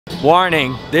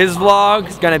Warning, this vlog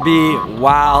is gonna be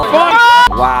wild,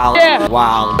 wild,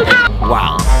 wild,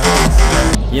 wild.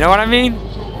 You know what I mean?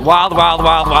 Wild, wild,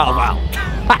 wild, wild, wild.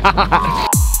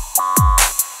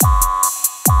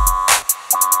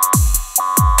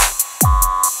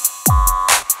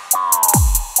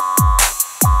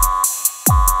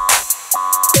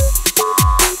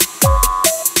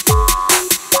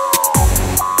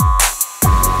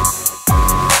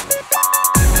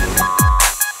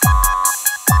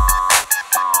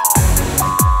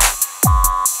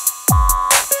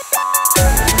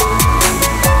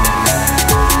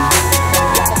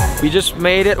 We just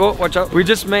made it, oh, watch out. We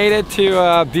just made it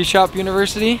to Bishop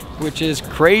University, which is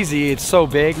crazy. It's so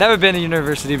big. Never been to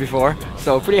university before,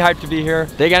 so pretty hyped to be here.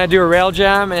 They're gonna do a rail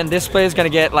jam, and this place is gonna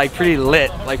get like pretty lit,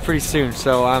 like pretty soon.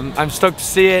 So I'm stoked to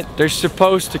see it. They're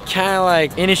supposed to kind of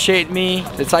like initiate me.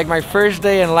 It's like my first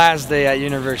day and last day at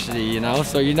university, you know?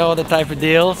 So you know the type of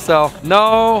deal. So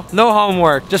no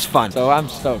homework, just fun. So I'm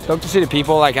stoked. Stoked to see the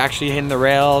people like actually hitting the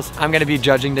rails. I'm gonna be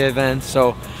judging the event,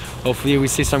 so hopefully we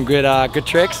see some good good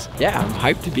tricks. Yeah, I'm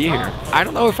hyped to be here. I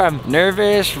don't know if I'm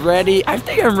nervous, ready. I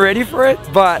think I'm ready for it,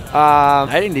 but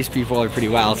I think these people are pretty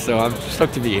wild, so I'm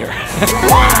stoked to be here.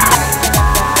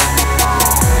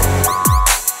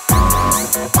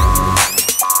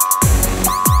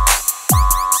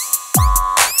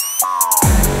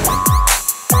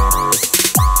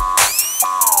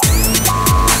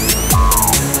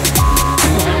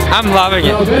 I'm loving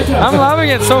it. I'm loving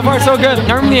it. So far, so good.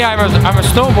 Normally, I'm a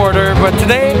snowboarder, but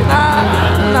today,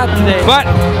 not today. But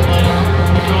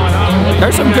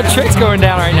there's some good tricks going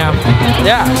down right now.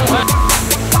 Yeah.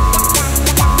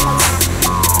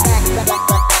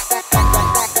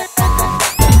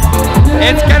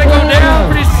 It's gonna go down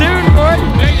pretty soon, boy.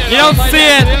 You don't see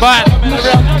it, but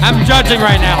I'm judging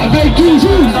right now.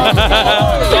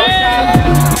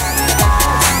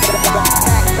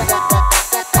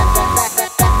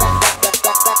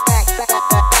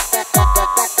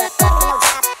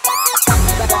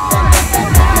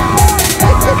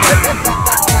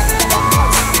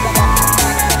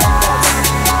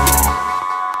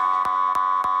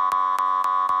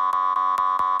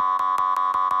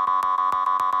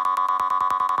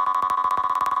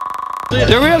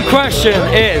 The real question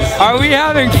is, are we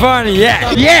having fun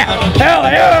yet? Yeah! Hell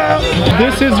yeah!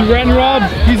 This is Ren Rob,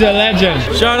 he's a legend.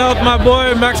 Shout out my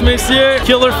boy Max Messier,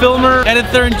 killer filmer,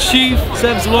 editor-in-chief,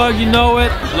 Seb's vlog, you know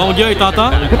it. Longueuil,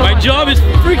 t'entends? My job is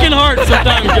freaking hard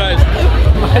sometimes, guys.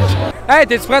 Hey,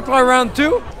 t'es prêt for round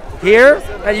 2? Here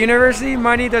at university,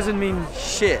 money doesn't mean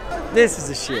shit. This is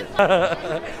the shit.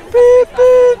 Beep,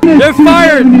 beep. They're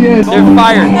fired! They're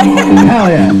fired. Hell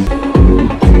yeah.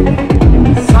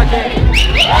 Suck it.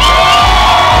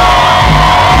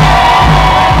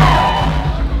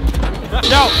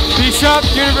 Yo, Bishop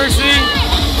University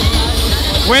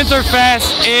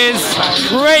Winterfest is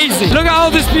crazy. Look at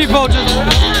all these people.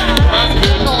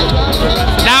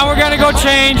 Now we're gonna go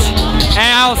change,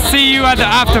 and I'll see you at the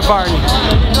after party.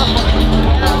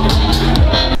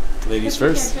 Ladies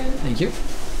first. Thank you.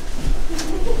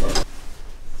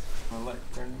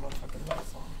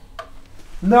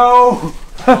 No!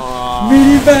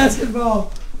 Mini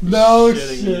basketball! No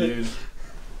shit.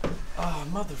 Oh,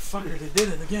 motherfucker, they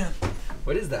did it again.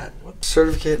 What is that? What?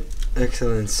 Certificate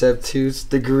Excellence, Seb Toots,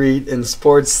 degree in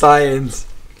sports science.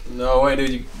 No way,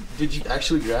 dude. Did you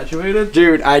actually graduate?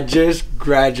 Dude, I just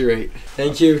graduate.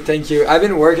 Thank you, thank you. I've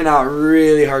been working out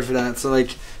really hard for that. So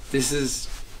like, this is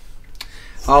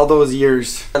all those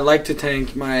years. I'd like to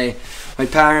thank my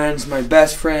parents, my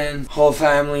best friend, whole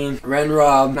family, Ren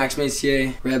Rob, Max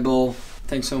Messier, Rebel.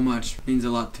 Thanks so much. Means a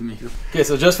lot to me. Okay,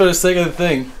 so just for the sake of the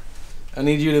thing, I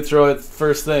need you to throw it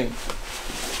first thing.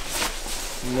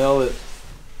 Nail it.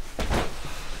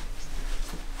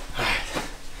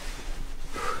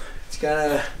 It's got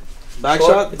a back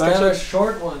short, shot. It's Back got a shot.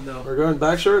 short one though. We're going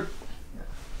back short.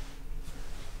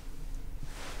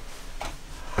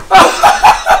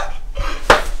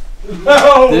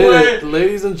 No Did way! it.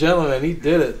 Ladies and gentlemen, he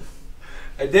did it.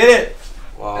 I did it.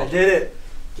 Wow. I did it.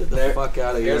 Get the fuck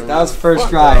out of here. That was first Fuck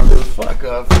try. off, dude. Fuck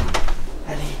off.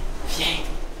 Allez, viens,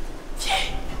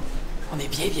 viens. On est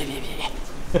bien, bien, bien, bien.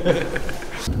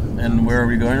 And where are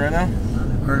we going right now?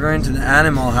 We're going to the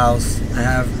animal house. I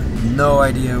have no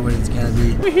idea what it's gonna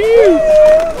be.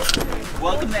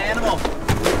 Welcome to Animal.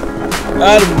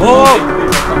 Animal!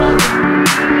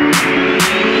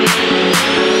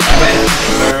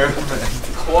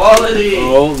 Quality.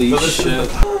 Holy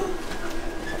shit.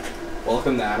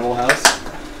 Welcome to Animal House.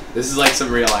 This is like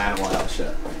some real Animal House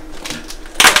shit.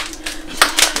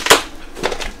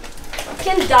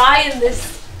 Can die in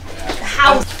this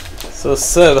house. So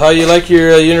Seb, how you like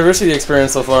your university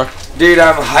experience so far? Dude,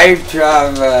 I'm hyped to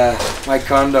have my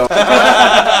condo.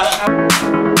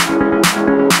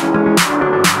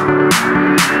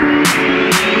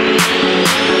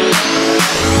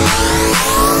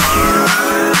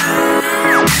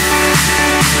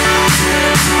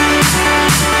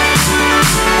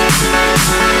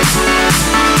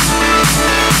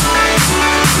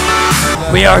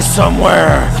 We are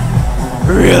somewhere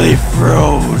really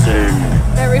frozen.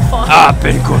 Very far. Up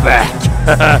in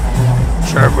Quebec.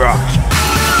 Sherbrooke.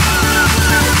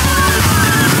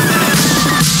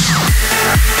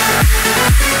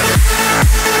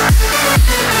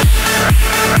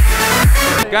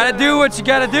 Gotta do what you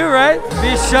gotta do, right?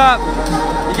 Be sharp.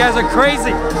 You guys are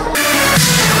crazy.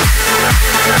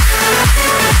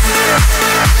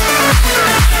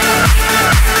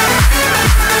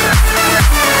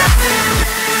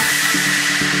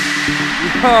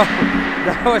 Oh,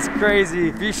 that was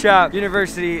crazy. Bishop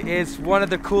University is one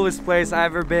of the coolest places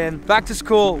I've ever been. Back to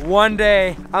school one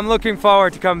day. I'm looking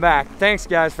forward to come back. Thanks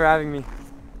guys for having me.